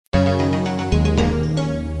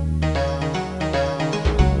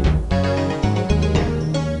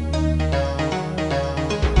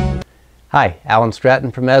Hi, Alan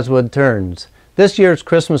Stratton from As Wood Turns. This year's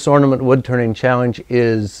Christmas Ornament Woodturning Challenge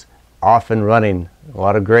is off and running. A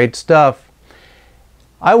lot of great stuff.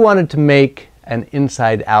 I wanted to make an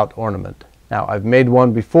inside-out ornament. Now, I've made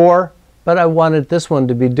one before, but I wanted this one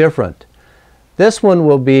to be different. This one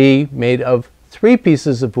will be made of 3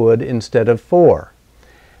 pieces of wood instead of 4.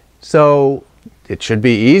 So it should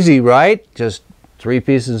be easy, right? Just 3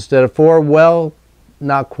 pieces instead of 4. Well,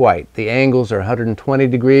 not quite. The angles are 120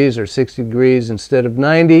 degrees or 60 degrees instead of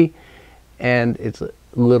 90, and it's a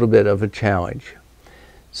little bit of a challenge.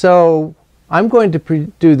 So I'm going to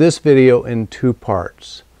do this video in 2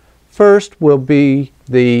 parts. First will be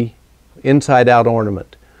the inside-out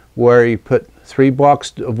ornament, where you put 3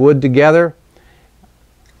 blocks of wood together,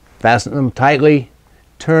 fasten them tightly,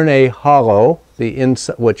 turn a hollow,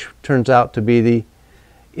 which turns out to be the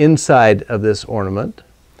inside of this ornament,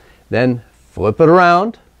 then flip it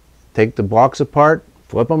around, take the blocks apart,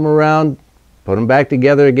 flip them around, put them back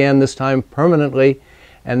together again, this time permanently,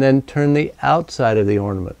 and then turn the outside of the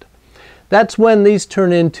ornament. That's when these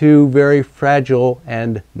turn into very fragile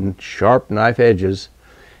and sharp knife edges,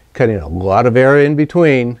 cutting a lot of area in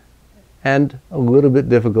between and a little bit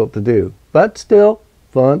difficult to do, but still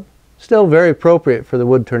fun, still very appropriate for the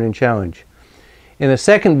wood turning challenge. In a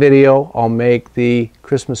second video, I'll make the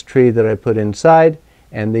Christmas tree that I put inside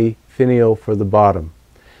and the finial for the bottom.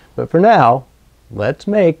 But for now, let's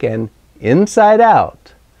make an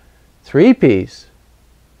inside-out 3-piece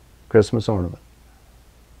Christmas ornament.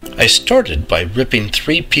 I started by ripping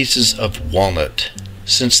 3 pieces of walnut.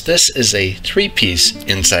 Since this is a 3-piece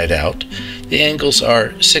inside-out, the angles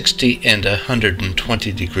are 60 and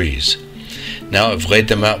 120 degrees. Now I've laid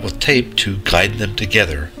them out with tape to guide them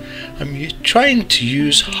together. I'm trying to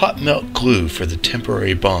use hot melt glue for the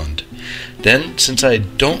temporary bond. Then, since I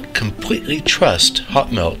don't completely trust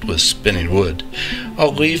hot melt with spinning wood,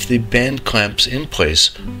 I'll leave the band clamps in place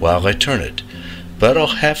while I turn it, but I'll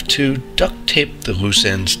have to duct tape the loose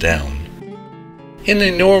ends down. In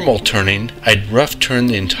a normal turning, I'd rough turn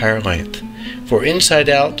the entire length. For inside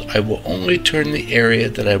out, I will only turn the area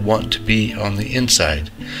that I want to be on the inside.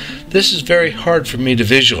 This is very hard for me to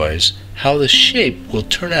visualize how the shape will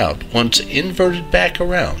turn out once inverted back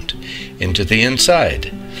around into the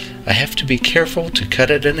inside. I have to be careful to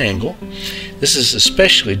cut at an angle. This is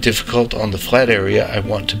especially difficult on the flat area I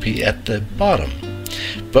want to be at the bottom.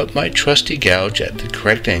 But my trusty gouge at the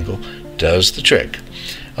correct angle does the trick.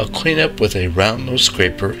 I'll clean up with a round nose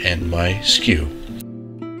scraper and my skew.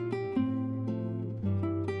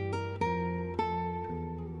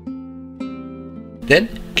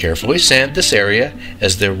 Then carefully sand this area,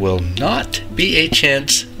 as there will not be a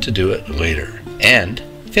chance to do it later. And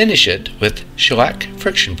finish it with shellac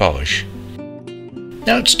friction polish.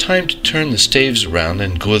 Now it's time to turn the staves around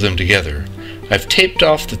and glue them together. I've taped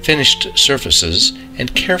off the finished surfaces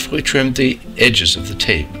and carefully trimmed the edges of the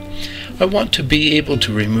tape. I want to be able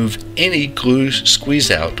to remove any glue squeeze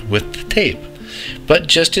out with the tape, but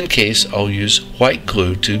just in case I'll use white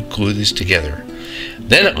glue to glue these together.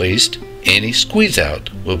 Then at least any squeeze out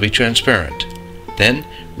will be transparent. Then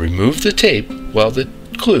remove the tape while the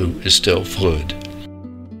glue is still fluid.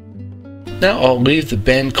 Now I'll leave the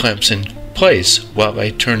band clamps in place while I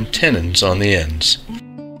turn tenons on the ends.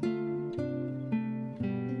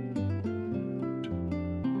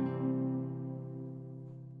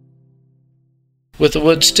 With the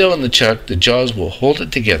wood still in the chuck, the jaws will hold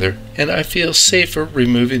it together, and I feel safer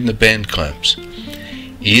removing the band clamps.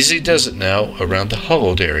 Easy does it now around the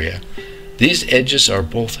hollowed area. These edges are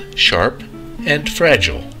both sharp and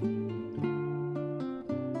fragile.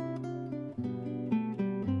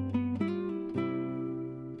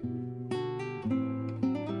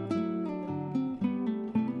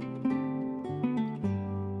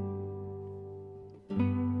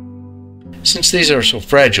 Since these are so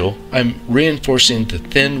fragile, I'm reinforcing the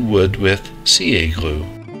thin wood with CA glue.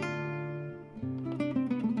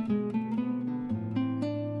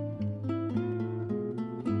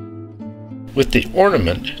 With the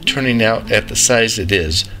ornament turning out at the size it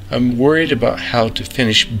is, I'm worried about how to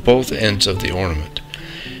finish both ends of the ornament.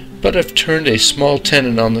 But I've turned a small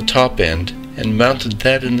tenon on the top end and mounted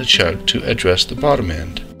that in the chuck to address the bottom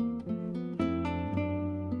end.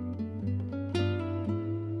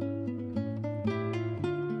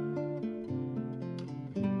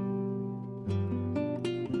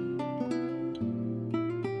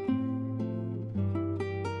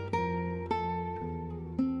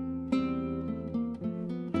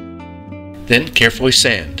 Then carefully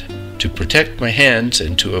sand. To protect my hands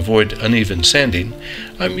and to avoid uneven sanding,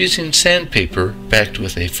 I'm using sandpaper backed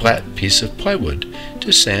with a flat piece of plywood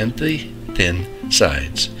to sand the thin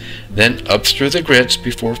sides, then up through the grits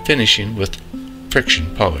before finishing with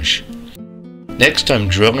friction polish. Next, I'm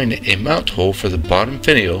drilling a mount hole for the bottom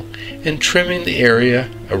finial and trimming the area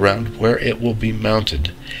around where it will be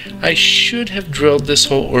mounted. I should have drilled this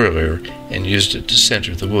hole earlier and used it to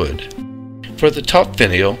center the wood. For the top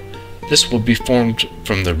finial, this will be formed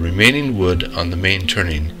from the remaining wood on the main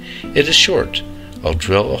turning. It is short. I'll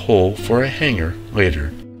drill a hole for a hanger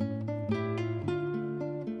later.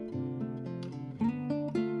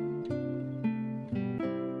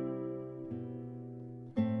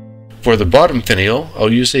 For the bottom finial,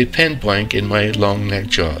 I'll use a pen blank in my long neck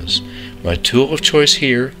jaws. My tool of choice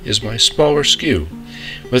here is my smaller skew.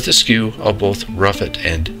 With the skew, I'll both rough it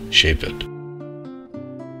and shape it.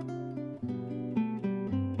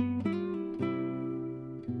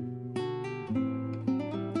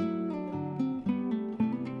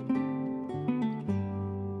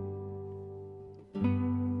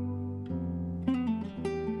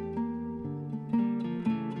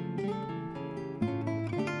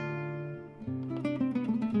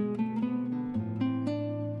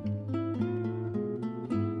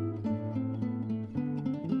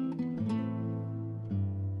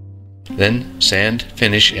 Then sand,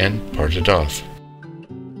 finish, and part it off.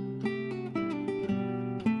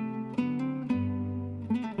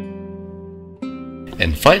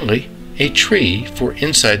 And finally, a tree for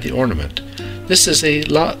inside the ornament. This is a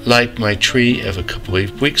lot like my tree of a couple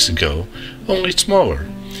of weeks ago, only smaller.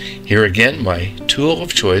 Here again, my tool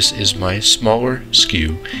of choice is my smaller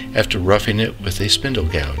skew after roughing it with a spindle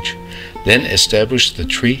gouge. Then establish the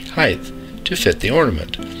tree height to fit the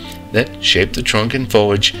ornament. Then shape the trunk and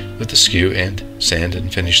foliage with the skew and sand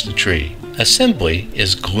and finish the tree. Assembly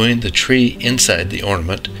is gluing the tree inside the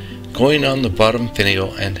ornament, gluing on the bottom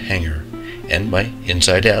finial and hanger, and my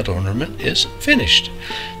inside-out ornament is finished.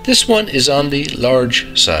 This one is on the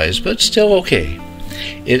large size, but still okay.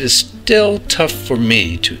 It is still tough for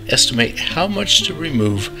me to estimate how much to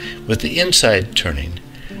remove with the inside turning.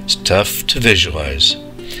 It's tough to visualize.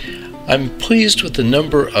 I'm pleased with the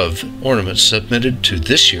number of ornaments submitted to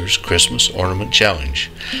this year's Christmas Ornament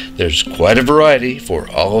Challenge. There's quite a variety for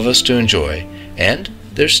all of us to enjoy, and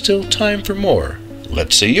there's still time for more.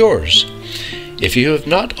 Let's see yours. If you have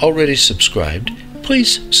not already subscribed,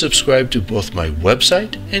 please subscribe to both my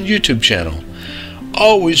website and YouTube channel.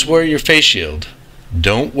 Always wear your face shield.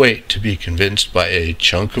 Don't wait to be convinced by a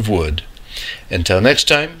chunk of wood. Until next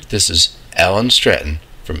time, this is Alan Stratton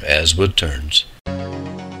from As Wood Turns.